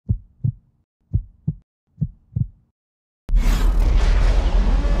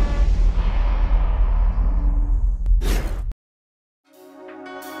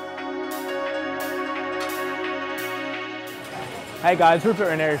Hey guys, Rupert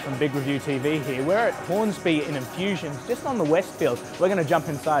Ranieri from Big Review TV here. We're at Hornsby in Infuzions, just on the Westfield. We're going to jump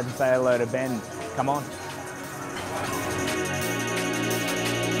inside and say hello to Ben. Come on.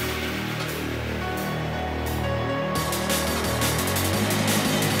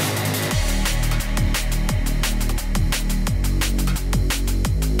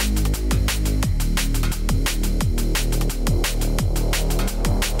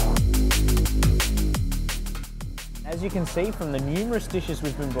 As you can see from the numerous dishes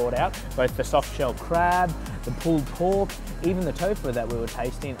we've been brought out, both the soft shell crab, the pulled pork, even the tofu that we were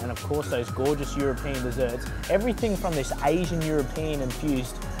tasting, and of course those gorgeous European desserts, everything from this Asian European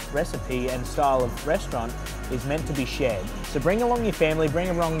infused recipe and style of restaurant is meant to be shared. So bring along your family, bring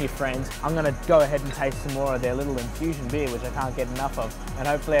along your friends. I'm going to go ahead and taste some more of their little infusion beer, which I can't get enough of, and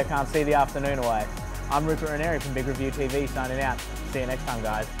hopefully I can't see the afternoon away. I'm Rupert Ranieri from Big Review TV signing out. See you next time,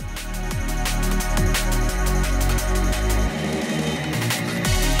 guys.